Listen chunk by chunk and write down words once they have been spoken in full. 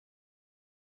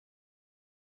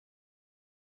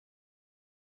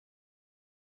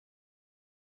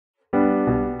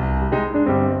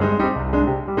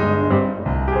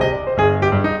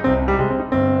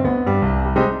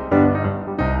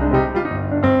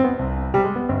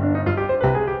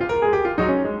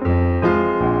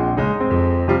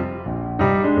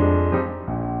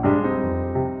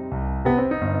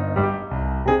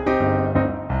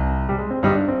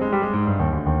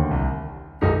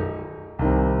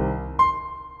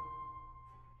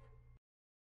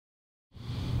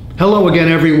Hello again,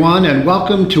 everyone, and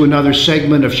welcome to another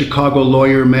segment of Chicago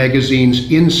Lawyer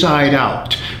Magazine's Inside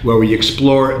Out, where we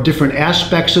explore different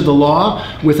aspects of the law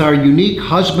with our unique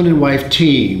husband and wife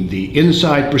team. The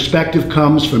inside perspective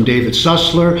comes from David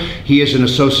Susler. He is an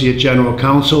Associate General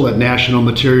Counsel at National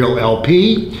Material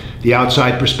LP. The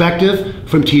outside perspective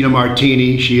from Tina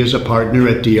Martini. She is a partner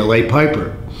at DLA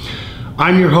Piper.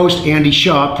 I'm your host, Andy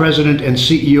Shaw, President and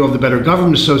CEO of the Better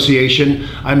Government Association.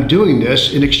 I'm doing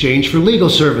this in exchange for legal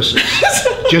services.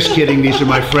 Just kidding, these are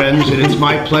my friends, and it's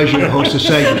my pleasure to host a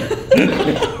segment.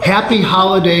 Happy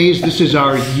holidays. This is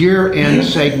our year-end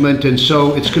segment, and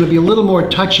so it's going to be a little more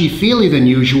touchy-feely than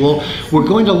usual. We're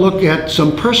going to look at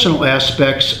some personal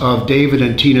aspects of David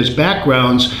and Tina's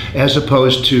backgrounds as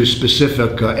opposed to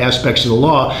specific aspects of the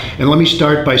law. And let me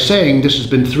start by saying this has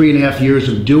been 3.5 years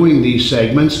of doing these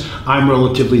segments. I'm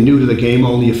relatively new to the game,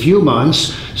 only a few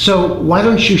months. So why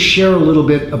don't you share a little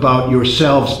bit about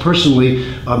yourselves personally,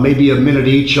 maybe a minute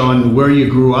each on where you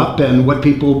grew up and what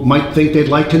people might think they'd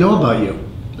like to know about you.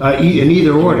 In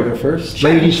either order. First?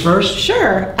 Sure. Ladies first?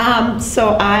 Sure.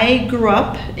 So I grew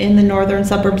up in the northern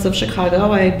suburbs of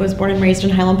Chicago. I was born and raised in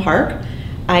Highland Park.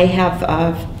 I have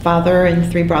a father and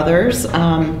 3 brothers.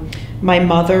 My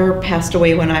mother passed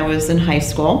away when I was in high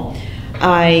school.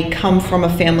 I come from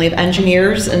a family of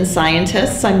engineers and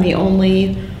scientists. I'm the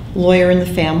only lawyer in the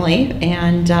family,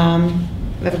 and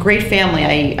I have a great family.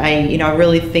 I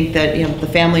really think that the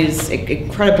family is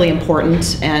incredibly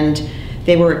important, and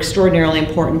they were extraordinarily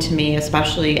important to me,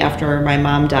 especially after my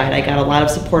mom died. I got a lot of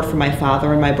support from my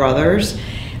father and my brothers.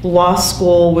 Law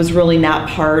school was really not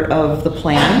part of the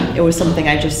plan. It was something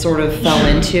I just sort of fell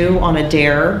into on a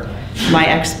dare. My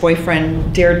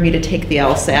ex-boyfriend dared me to take the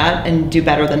LSAT and do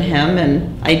better than him,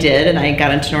 and I did, and I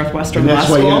got into Northwestern Law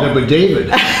School. And that's why you ended up with David.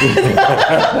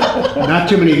 Not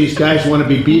too many of these guys want to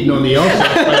be beaten on the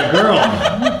LSAT by a girl.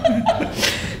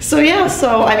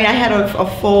 So I had a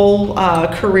full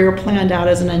career planned out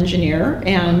as an engineer,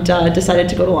 and decided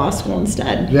to go to law school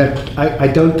instead. Yeah, I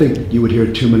don't think you would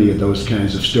hear too many of those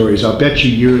kinds of stories. I'll bet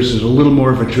you yours is a little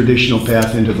more of a traditional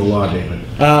path into the law, David.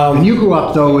 And you grew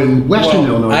up, though, in Western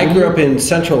Illinois. I grew up in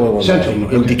Central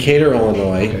Illinois, in Decatur,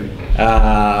 Illinois, and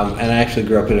I actually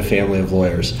grew up in a family of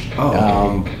lawyers.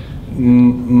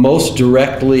 Most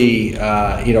directly,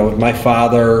 my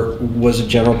father was a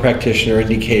general practitioner in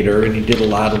Decatur, and he did a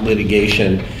lot of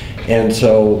litigation. And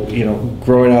so,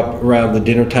 growing up around the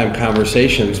dinner time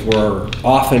conversations were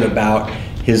often about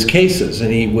his cases,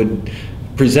 and he would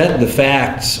present the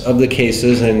facts of the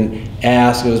cases and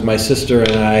ask. It was my sister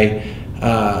and I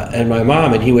and my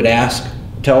mom, and he would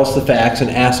tell us the facts and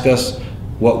ask us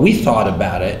what we thought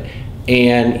about it.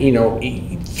 And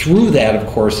through that, of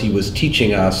course, he was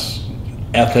teaching us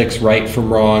ethics, right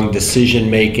from wrong,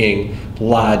 decision making,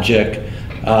 logic.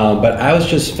 But I was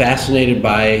just fascinated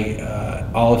by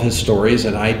all of his stories,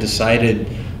 and I decided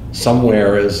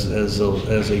somewhere as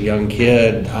a young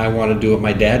kid, I want to do what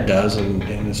my dad does, and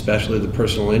especially the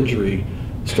personal injury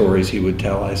stories he would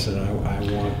tell. I said, I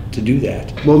want to do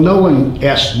that. Well, no one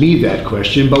asked me that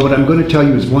question, but what I'm going to tell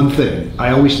you is one thing.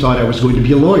 I always thought I was going to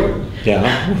be a lawyer.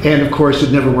 Yeah. And of course,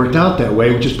 it never worked out that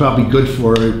way, which is probably good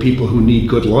for people who need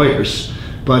good lawyers.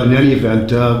 But in any event,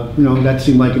 that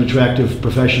seemed like an attractive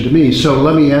profession to me. So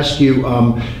let me ask you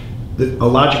a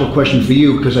logical question for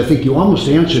you, because I think you almost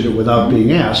answered it without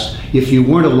being asked. If you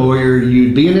weren't a lawyer,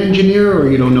 you'd be an engineer,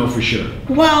 or you don't know for sure?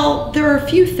 Well, there are a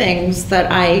few things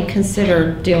that I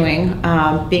considered doing.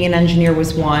 Being an engineer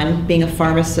was one. Being a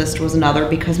pharmacist was another,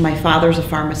 because my father's a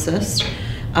pharmacist,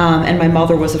 and my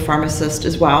mother was a pharmacist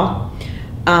as well.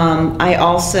 I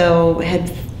also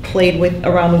had played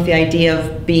around with the idea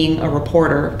of being a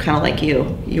reporter, kind of like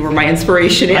you. You were my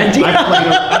inspiration, Andy.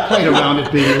 I played around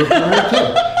at being a reporter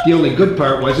too. The only good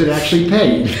part was it actually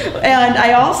paid. And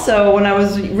I also, when I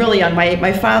was really young,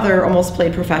 my father almost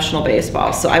played professional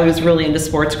baseball, so I was really into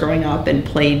sports growing up and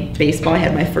played baseball. I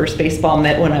had my first baseball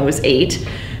mitt when I was 8.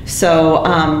 So,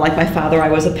 like my father, I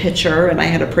was a pitcher, and I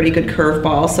had a pretty good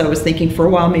curveball, so I was thinking for a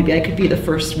while maybe I could be the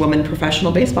first woman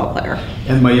professional baseball player.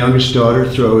 And my youngest daughter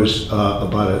throws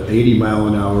about an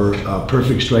 80-mile-an-hour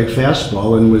perfect strike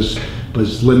fastball, and was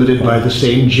limited by the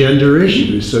same gender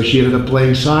issues, so she ended up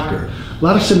playing soccer. A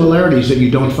lot of similarities that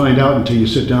you don't find out until you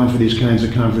sit down for these kinds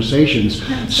of conversations.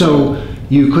 So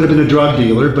you could have been a drug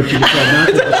dealer, but you decided not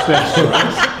to dispense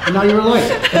drugs, and now you're a lawyer.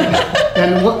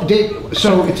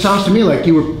 So it sounds to me like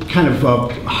you were kind of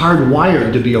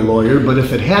hardwired to be a lawyer, but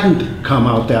if it hadn't come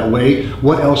out that way,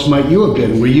 what else might you have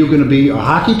been? Were you going to be a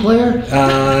hockey player?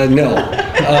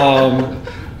 No.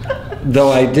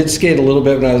 Though I did skate a little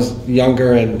bit when I was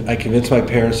younger, and I convinced my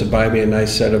parents to buy me a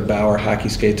nice set of Bauer hockey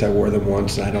skates. I wore them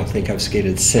once, and I don't think I've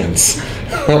skated since.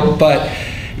 But,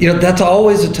 that's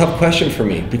always a tough question for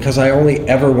me, because I only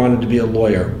ever wanted to be a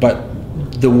lawyer. But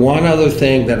the one other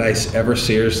thing that I ever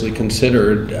seriously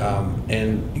considered,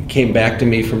 and came back to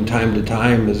me from time to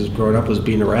time as growing up, was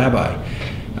being a rabbi.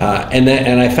 And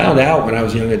I found out when I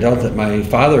was a young adult that my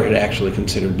father had actually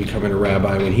considered becoming a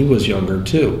rabbi when he was younger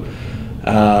too.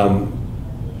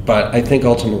 But I think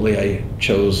ultimately I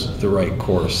chose the right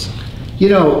course.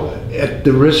 At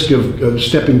the risk of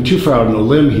stepping too far out on a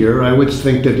limb here, I would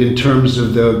think that in terms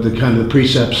of the kind of the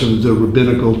precepts of the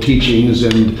rabbinical teachings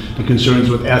and the concerns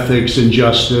with ethics and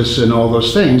justice and all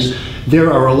those things,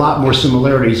 there are a lot more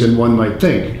similarities than one might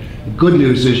think. The good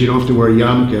news is you don't have to wear a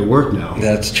yarmulke at work now.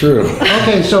 That's true.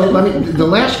 Okay, so the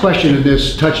last question in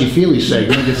this touchy-feely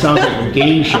segment, it sounds like a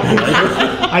game show,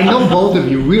 right? I know both of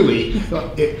you really.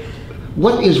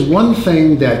 What is one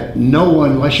thing that no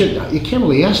one, you can't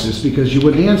really ask this because you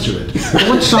wouldn't answer it. But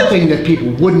what's something that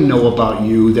people wouldn't know about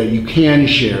you that you can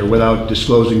share without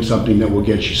disclosing something that will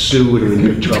get you sued or in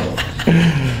big trouble?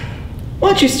 Why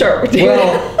don't you start with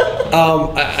Well,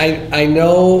 I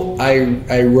know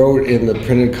I wrote in the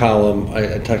printed column,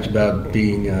 I talked about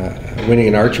winning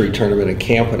an archery tournament at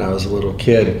camp when I was a little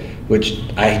kid, which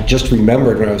I just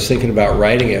remembered when I was thinking about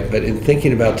writing it. But in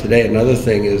thinking about today, another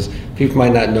thing is, people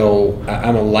might not know,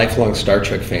 I'm a lifelong Star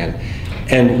Trek fan.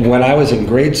 And when I was in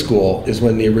grade school is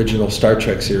when the original Star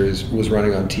Trek series was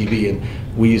running on TV, and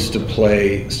we used to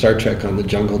play Star Trek on the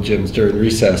jungle gyms during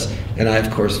recess, and I, of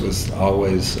course, was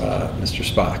always Mr.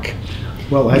 Spock.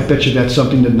 Well, I bet you that's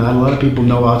something that not a lot of people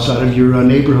know outside of your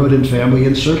neighborhood and family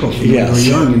and circle from when you were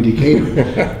young in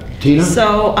Decatur. Tina?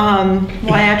 So,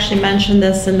 I actually mentioned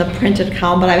this in the printed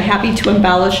column, but I'm happy to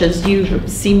embellish as you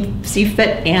see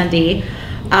fit, Andy.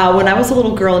 When I was a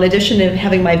little girl, in addition to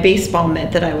having my baseball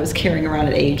mitt that I was carrying around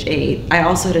at age 8, I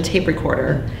also had a tape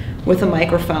recorder with a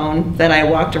microphone that I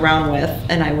walked around with,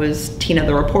 and I was Tina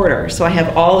the reporter. So I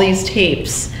have all these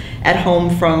tapes at home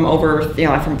from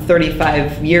from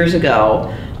 35 years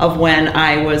ago of when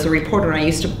I was a reporter. And I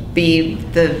used to be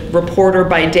the reporter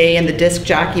by day and the disc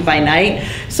jockey by night.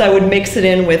 So I would mix it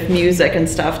in with music and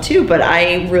stuff too. But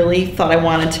I really thought I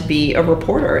wanted to be a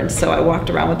reporter. And so I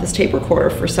walked around with this tape recorder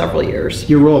for several years.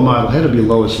 Your role model had to be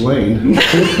Lois Lane.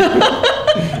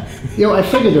 I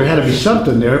figured there had to be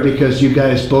something there because you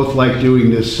guys both like doing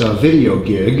this video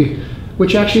gig,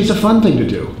 which actually is a fun thing to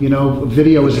do.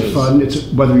 Video is fun. It's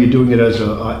whether you're doing it as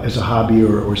a hobby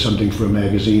or something for a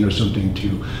magazine or something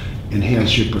to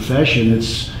enhance your profession.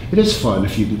 It is fun.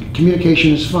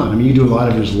 Communication is fun. I mean, you do a lot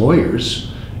of it as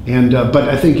lawyers, but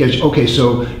I think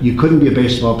so you couldn't be a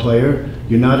baseball player.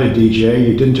 You're not a DJ.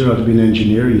 You didn't turn out to be an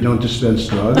engineer. You don't dispense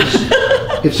drugs.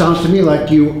 It sounds to me like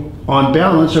you, on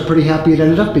balance, are pretty happy it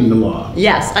ended up being the law.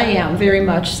 Yes, I am, very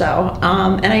much so.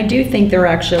 And I do think there are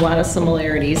actually a lot of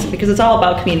similarities because it's all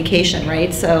about communication,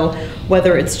 right? So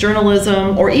whether it's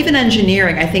journalism or even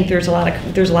engineering, I think there's a lot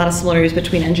of similarities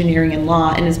between engineering and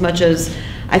law. And as much as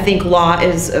I think law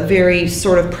is a very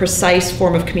sort of precise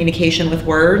form of communication with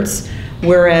words,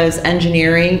 whereas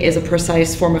engineering is a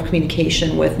precise form of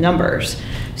communication with numbers.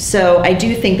 So I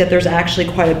do think that there's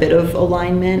actually quite a bit of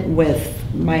alignment with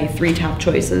my 3 top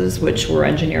choices, which were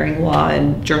engineering, law,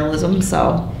 and journalism.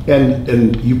 So,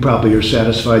 and you probably are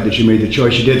satisfied that you made the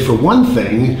choice you did. For one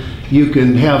thing, you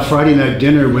can have Friday night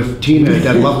dinner with Tina at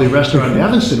that lovely restaurant in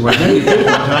Evanston where many people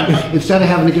time instead of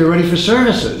having to get ready for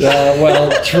services.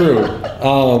 Well, true.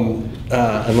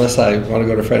 Unless I want to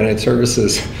go to Friday night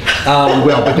services.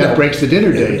 But that breaks the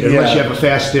dinner date unless you have a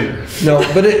fast dinner. No,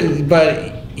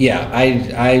 but yeah,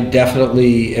 I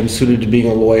definitely am suited to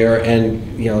being a lawyer,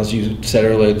 and as you said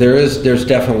earlier, there's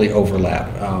definitely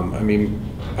overlap.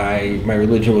 My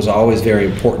religion was always very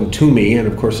important to me, and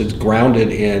of course it's grounded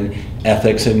in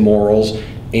ethics and morals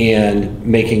and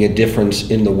making a difference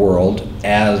in the world,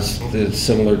 as is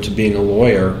similar to being a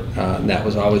lawyer. And that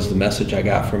was always the message I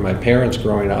got from my parents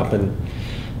growing up, and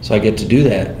so I get to do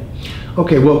that.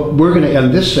 Okay, well, we're going to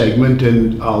end this segment,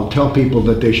 and I'll tell people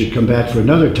that they should come back for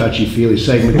another touchy-feely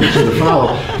segment that's going to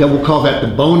follow. That we'll call that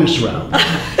the bonus round.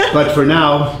 But for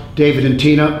now, David and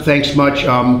Tina, thanks much.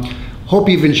 Hope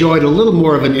you've enjoyed a little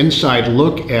more of an inside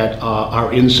look at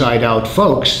our Inside Out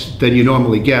folks than you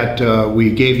normally get.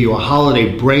 We gave you a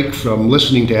holiday break from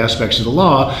listening to aspects of the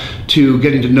law to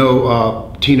getting to know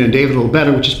Tina and David a little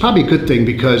better, which is probably a good thing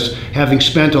because having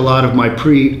spent a lot of my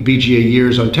pre-BGA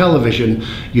years on television,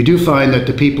 you do find that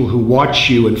the people who watch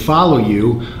you and follow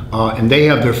you, and they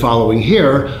have their following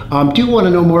here, do want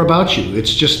to know more about you.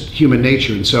 It's just human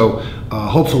nature. And so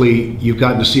hopefully you've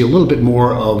gotten to see a little bit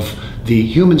more of the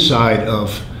human side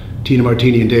of Tina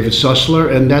Martini and David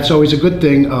Susler, and that's always a good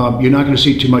thing. You're not going to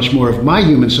see too much more of my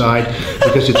human side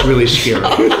because it's really scary.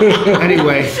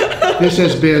 Anyway, this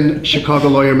has been Chicago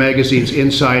Lawyer Magazine's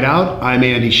Inside Out. I'm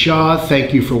Andy Shaw.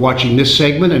 Thank you for watching this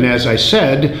segment, and as I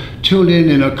said, tune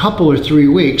in a couple or 3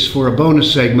 weeks for a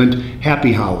bonus segment.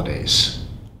 Happy holidays.